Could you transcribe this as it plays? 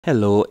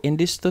Hello, in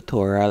this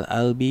tutorial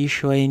I'll be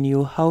showing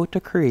you how to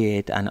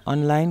create an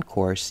online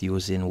course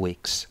using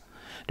Wix.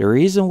 The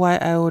reason why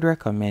I would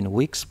recommend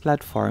Wix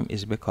platform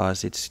is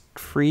because it's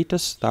free to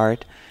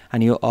start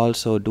and you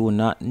also do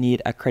not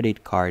need a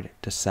credit card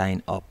to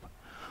sign up.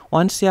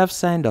 Once you have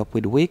signed up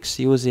with Wix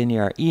using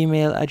your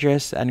email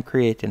address and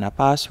creating a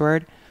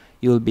password,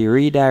 you'll be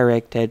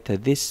redirected to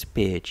this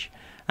page.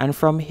 And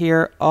from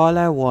here, all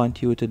I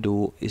want you to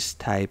do is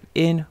type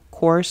in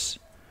course.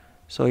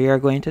 So you're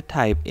going to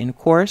type in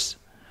course.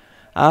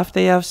 After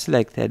you have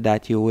selected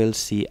that, you will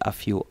see a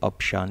few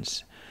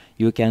options.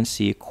 You can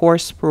see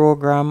course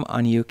program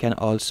and you can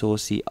also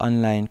see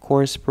online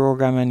course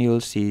program, and you'll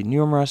see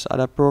numerous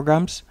other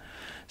programs.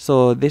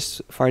 So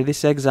for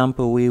this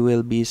example, we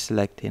will be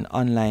selecting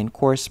online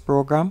course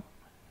program.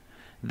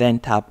 Then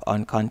tap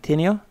on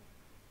continue.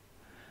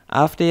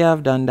 After you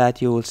have done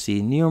that, you will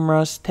see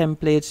numerous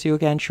templates you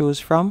can choose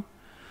from.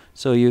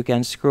 So you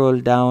can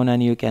scroll down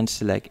and you can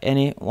select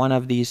any one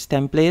of these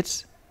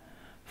templates.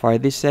 For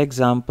this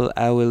example,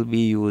 I will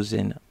be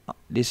using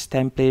this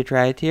template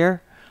right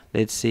here.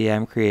 Let's say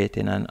I'm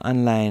creating an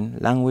online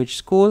language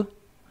school.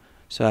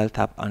 So I'll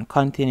tap on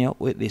continue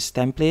with this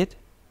template.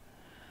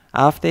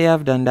 After you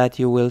have done that,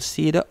 you will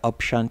see the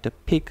option to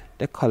pick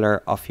the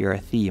color of your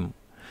theme.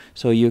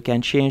 So you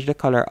can change the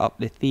color of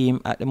the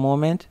theme at the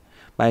moment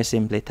by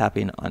simply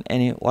tapping on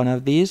any one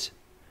of these.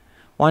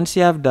 Once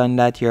you have done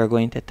that, you're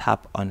going to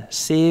tap on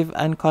save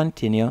and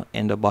continue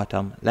in the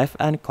bottom left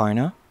hand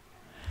corner.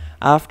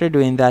 After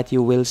doing that,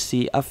 you will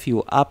see a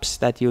few apps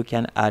that you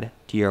can add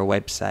to your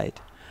website.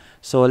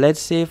 So let's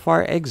say,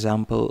 for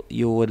example,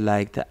 you would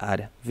like to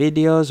add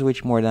videos,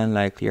 which more than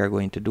likely you're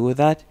going to do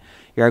that.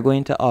 You're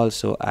going to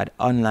also add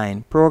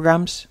online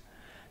programs.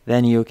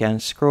 Then you can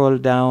scroll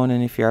down,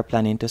 and if you're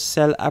planning to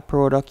sell a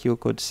product, you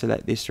could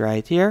select this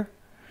right here.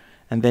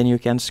 And then you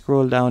can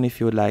scroll down. If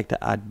you would like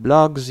to add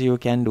blogs, you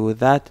can do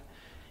that.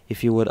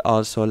 If you would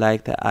also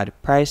like to add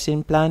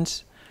pricing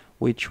plans,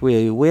 which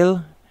we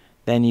will,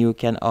 then you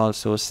can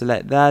also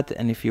select that.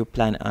 And if you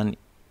plan on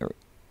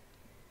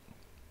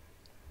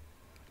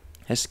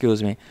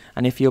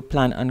and if you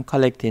plan on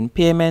collecting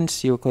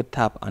payments, you could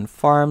tap on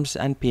forms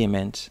and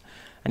payments.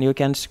 And you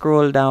can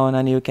scroll down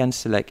and you can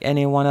select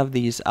any one of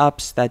these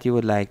apps that you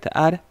would like to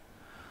add.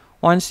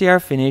 Once you are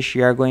finished,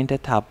 you are going to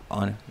tap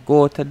on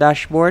go to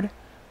dashboard.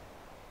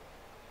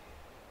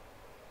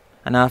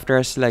 And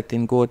after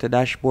selecting go to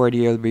dashboard,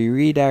 you'll be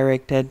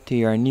redirected to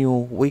your new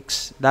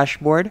Wix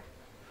dashboard.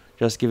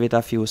 Just give it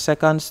a few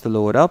seconds to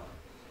load up.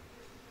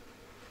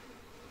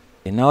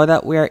 Okay, now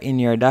that we are in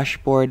your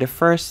dashboard, the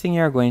first thing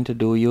you're going to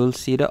do, you'll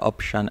see the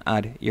option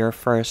add your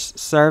first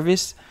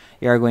service.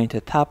 You're going to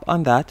tap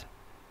on that.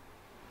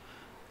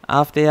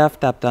 After you have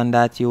tapped on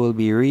that, you will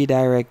be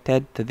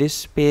redirected to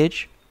this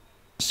page.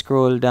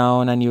 Scroll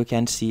down and you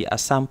can see a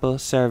sample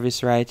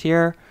service right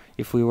here.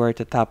 If we were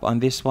to tap on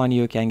this one,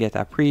 you can get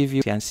a preview.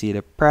 You can see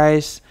the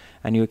price,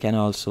 and you can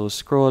also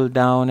scroll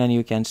down and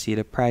you can see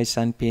the price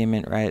and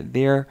payment right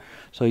there.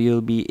 So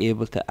you'll be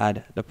able to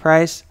add the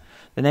price.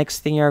 The next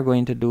thing you're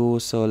going to do,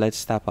 so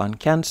let's tap on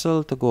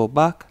cancel to go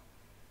back.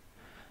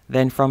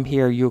 Then from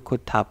here, you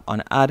could tap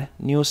on add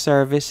new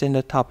service in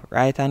the top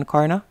right hand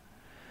corner.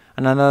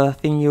 And another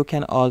thing you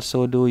can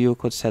also do, you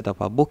could set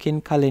up a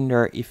booking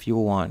calendar if you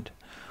want.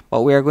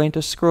 But we are going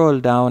to scroll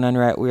down, and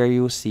right where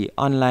you see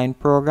online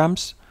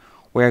programs,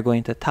 we're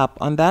going to tap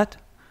on that,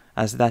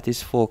 as that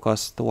is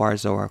focused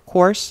towards our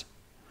course.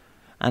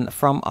 And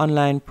from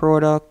online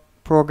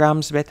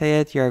programs, better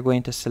yet, you're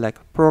going to select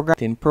program.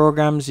 In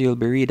programs, you'll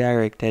be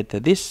redirected to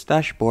this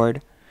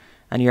dashboard,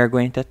 and you're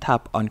going to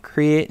tap on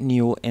create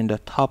new in the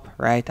top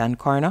right hand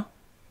corner.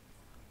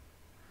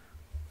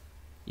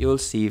 You'll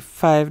see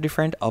 5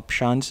 different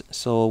options.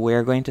 So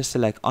we're going to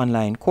select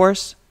online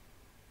course.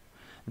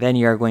 Then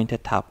you're going to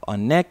tap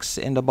on next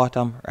in the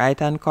bottom right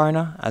hand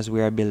corner, as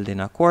we are building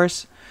a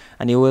course.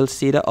 And you will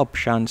see the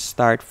option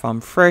start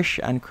from fresh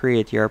and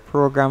create your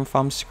program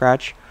from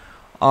scratch.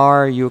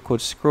 Or you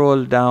could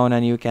scroll down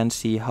and you can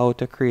see how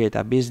to create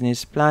a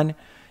business plan.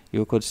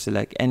 You could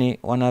select any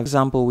one. Of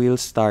example, we'll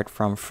start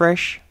from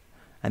fresh,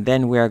 and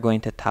then we are going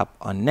to tap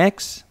on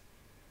next.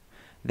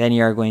 Then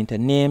you are going to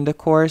name the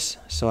course.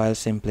 So I'll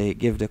simply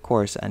give the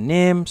course a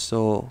name.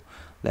 So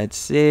let's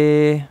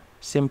say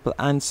simple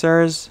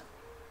answers.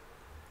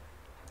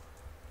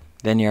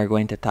 Then you are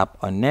going to tap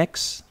on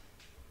next.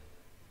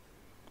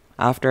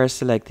 After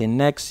selecting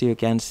next, you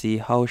can see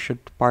how should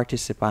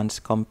participants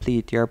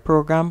complete your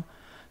program.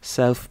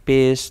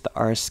 Self-paced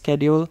or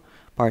schedule.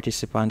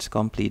 Participants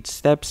complete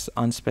steps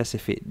on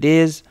specific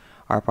days,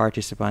 or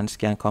participants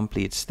can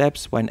complete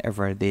steps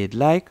whenever they'd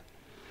like.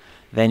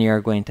 Then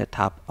you're going to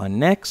tap on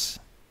next.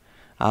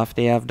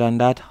 After you have done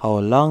that, how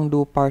long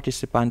do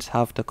participants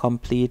have to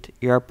complete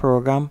your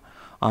program?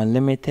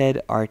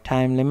 Unlimited or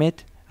time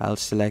limit? I'll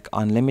select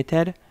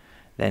unlimited.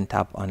 Then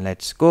tap on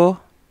let's go.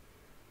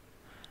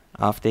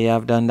 After you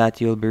have done that,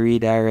 you'll be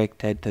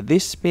redirected to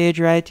this page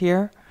right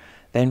here.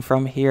 Then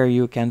from here,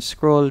 you can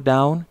scroll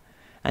down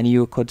and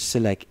you could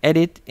select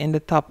edit in the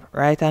top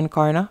right hand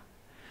corner.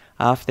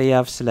 After you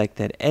have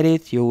selected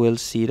edit, you will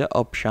see the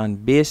option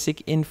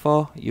basic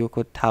info. You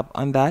could tap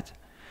on that.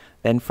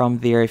 Then from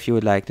there, if you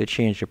would like to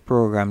change the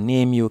program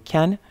name, you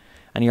can.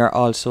 And you're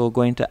also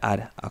going to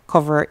add a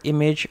cover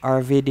image or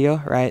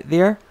video right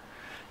there.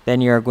 Then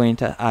you're going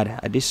to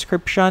add a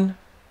description.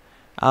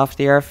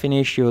 After you're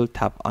finished, you'll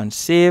tap on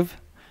save.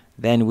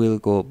 Then we'll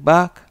go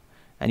back,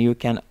 and you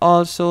can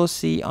also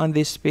see on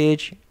this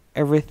page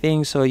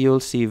everything. So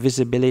you'll see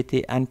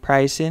visibility and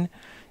pricing.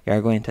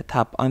 You're going to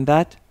tap on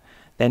that.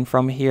 Then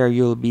from here,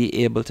 you'll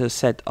be able to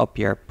set up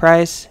your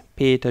price,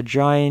 pay to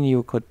join.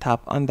 You could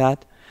tap on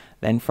that.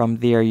 Then from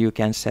there, you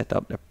can set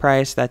up the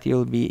price that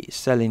you'll be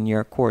selling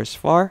your course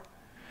for.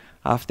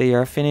 After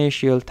you're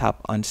finished, you'll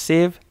tap on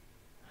save.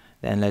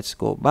 Then let's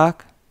go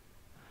back.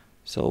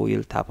 So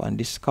we'll tap on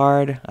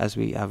discard as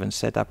we haven't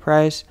set a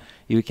price.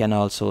 You can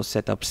also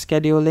set up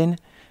scheduling.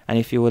 And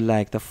if you would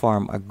like to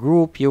form a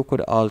group, you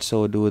could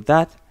also do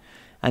that.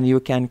 And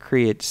you can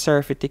create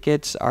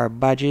certificates or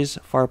badges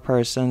for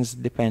persons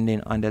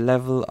depending on the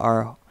level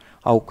or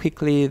how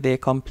quickly they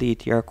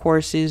complete your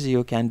courses.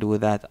 You can do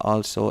that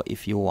also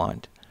if you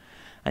want.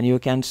 And you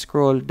can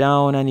scroll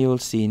down and you'll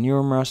see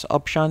numerous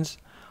options.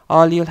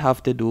 All you'll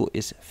have to do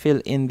is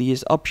fill in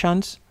these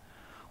options.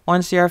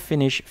 Once you're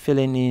finished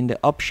filling in the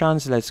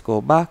options, let's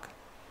go back.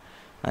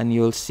 And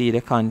you'll see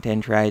the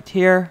content right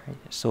here.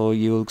 So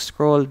you'll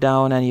scroll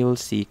down and you'll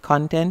see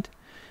content.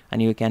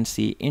 And you can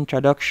see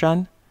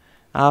introduction.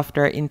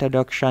 After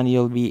introduction,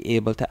 you'll be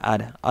able to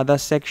add other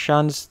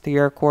sections to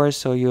your course.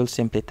 So you'll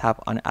simply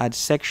tap on add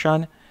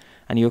section,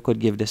 and you could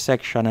give the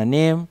section a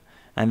name.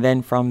 And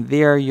then from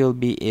there, you'll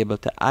be able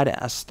to add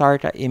a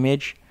starter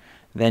image.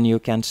 Then you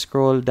can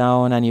scroll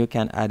down and you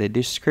can add a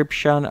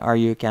description, or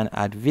you can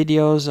add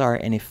videos or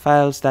any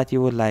files that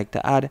you would like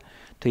to add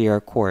to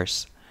your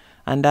course.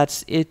 And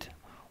that's it.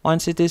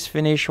 Once it is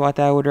finished, what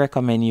I would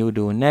recommend you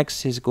do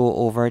next is go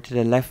over to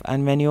the left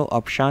hand menu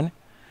option.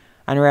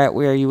 And right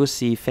where you will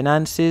see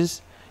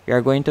finances,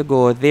 you're going to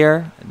go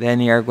there.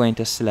 Then you're going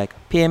to select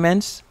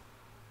payments.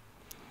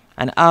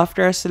 And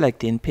after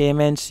selecting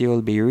payments, you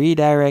will be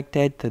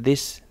redirected to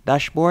this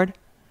dashboard.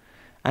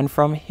 And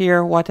from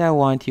here, what I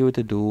want you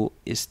to do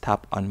is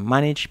tap on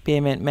manage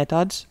payment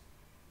methods.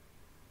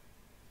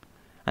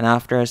 And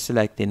after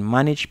selecting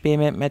manage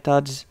payment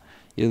methods,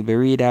 you'll be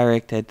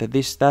redirected to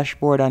this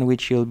dashboard on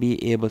which you'll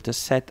be able to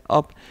set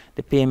up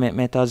the payment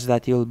methods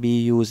that you'll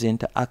be using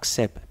to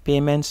accept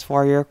payments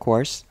for your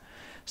course.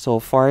 So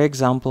for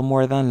example,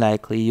 more than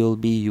likely you'll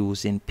be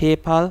using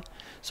PayPal.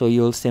 So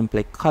you'll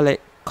simply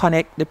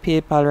connect the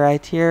PayPal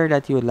right here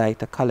that you would like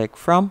to collect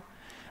from.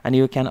 And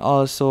you can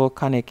also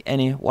connect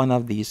any one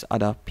of these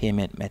other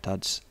payment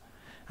methods.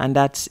 And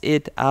that's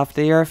it.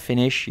 After you're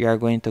finished, you're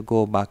going to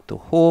go back to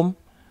home.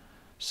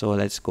 So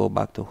let's go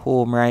back to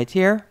home right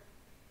here.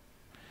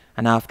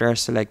 And after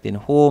selecting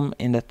home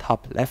in the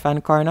top left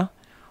hand corner,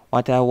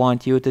 what I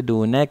want you to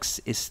do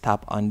next is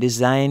tap on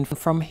design.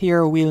 From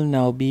here, we'll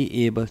now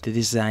be able to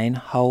design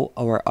how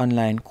our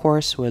online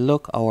course will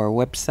look, our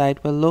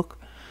website will look.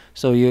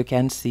 So you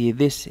can see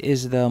this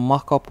is the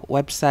mock-up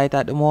website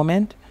at the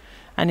moment,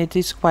 and it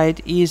is quite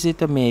easy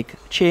to make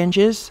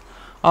changes.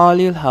 All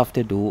you'll have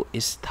to do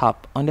is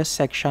tap on the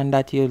section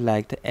that you'd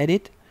like to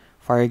edit.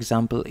 For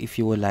example, if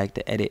you would like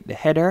to edit the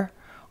header,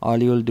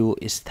 all you'll do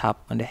is tap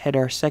on the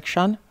header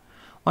section.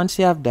 Once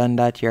you have done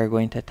that, you're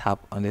going to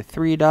tap on the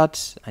three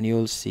dots and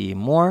you'll see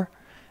more.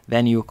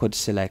 Then you could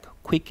select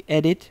quick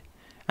edit,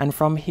 and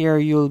from here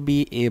you'll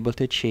be able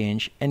to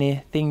change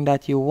anything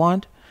that you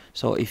want.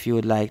 So if you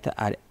would like to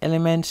add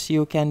elements,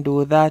 you can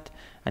do that.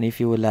 And if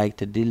you would like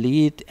to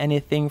delete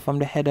anything from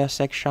the header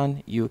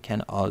section, you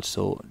can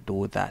also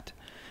do that.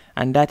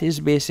 And that is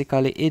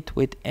basically it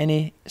with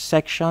any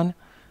section.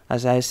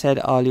 As I said,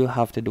 all you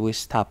have to do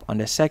is tap on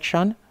the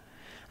section.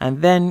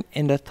 And then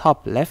in the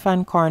top left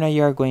hand corner,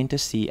 you're going to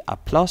see a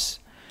plus.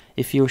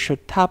 If you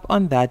should tap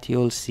on that,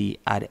 you'll see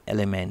add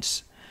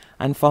elements.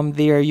 And from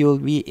there, you'll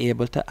be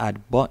able to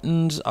add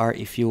buttons, or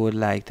if you would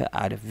like to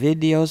add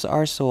videos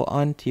or so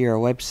on to your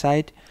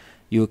website,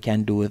 you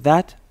can do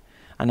that.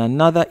 And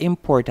another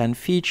important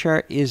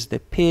feature is the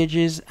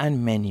pages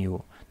and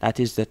menu. That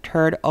is the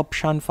third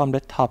option from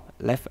the top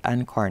left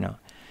hand corner.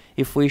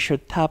 If we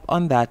should tap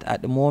on that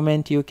at the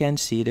moment, you can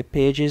see the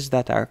pages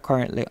that are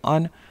currently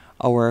on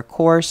our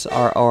course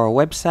or our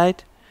website,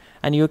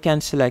 and you can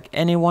select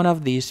any one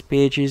of these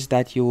pages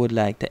that you would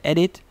like to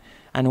edit.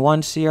 And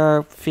once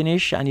you're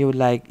finished and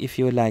if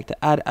you would like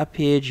to add a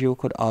page, you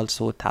could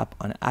also tap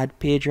on add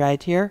page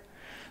right here.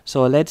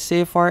 So let's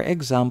say, for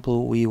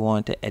example, we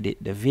want to edit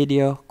the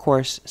video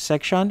course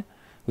section.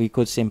 We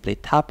could simply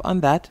tap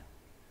on that.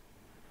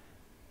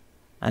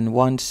 And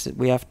once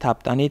we have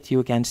tapped on it,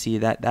 you can see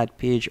that that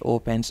page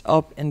opens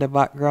up in the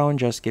background.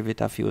 Just give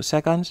it a few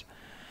seconds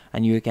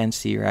and you can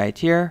see right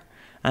here.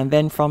 And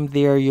then from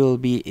there, you'll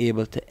be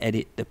able to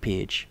edit the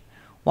page.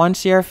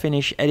 Once you're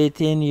finished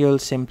editing, you'll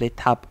simply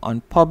tap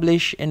on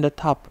publish in the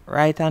top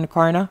right hand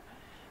corner.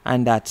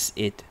 And that's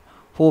it.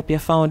 Hope you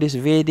found this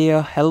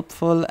video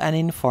helpful and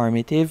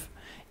informative.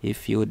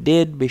 If you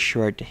did, be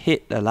sure to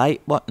hit the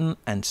like button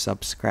and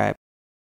subscribe.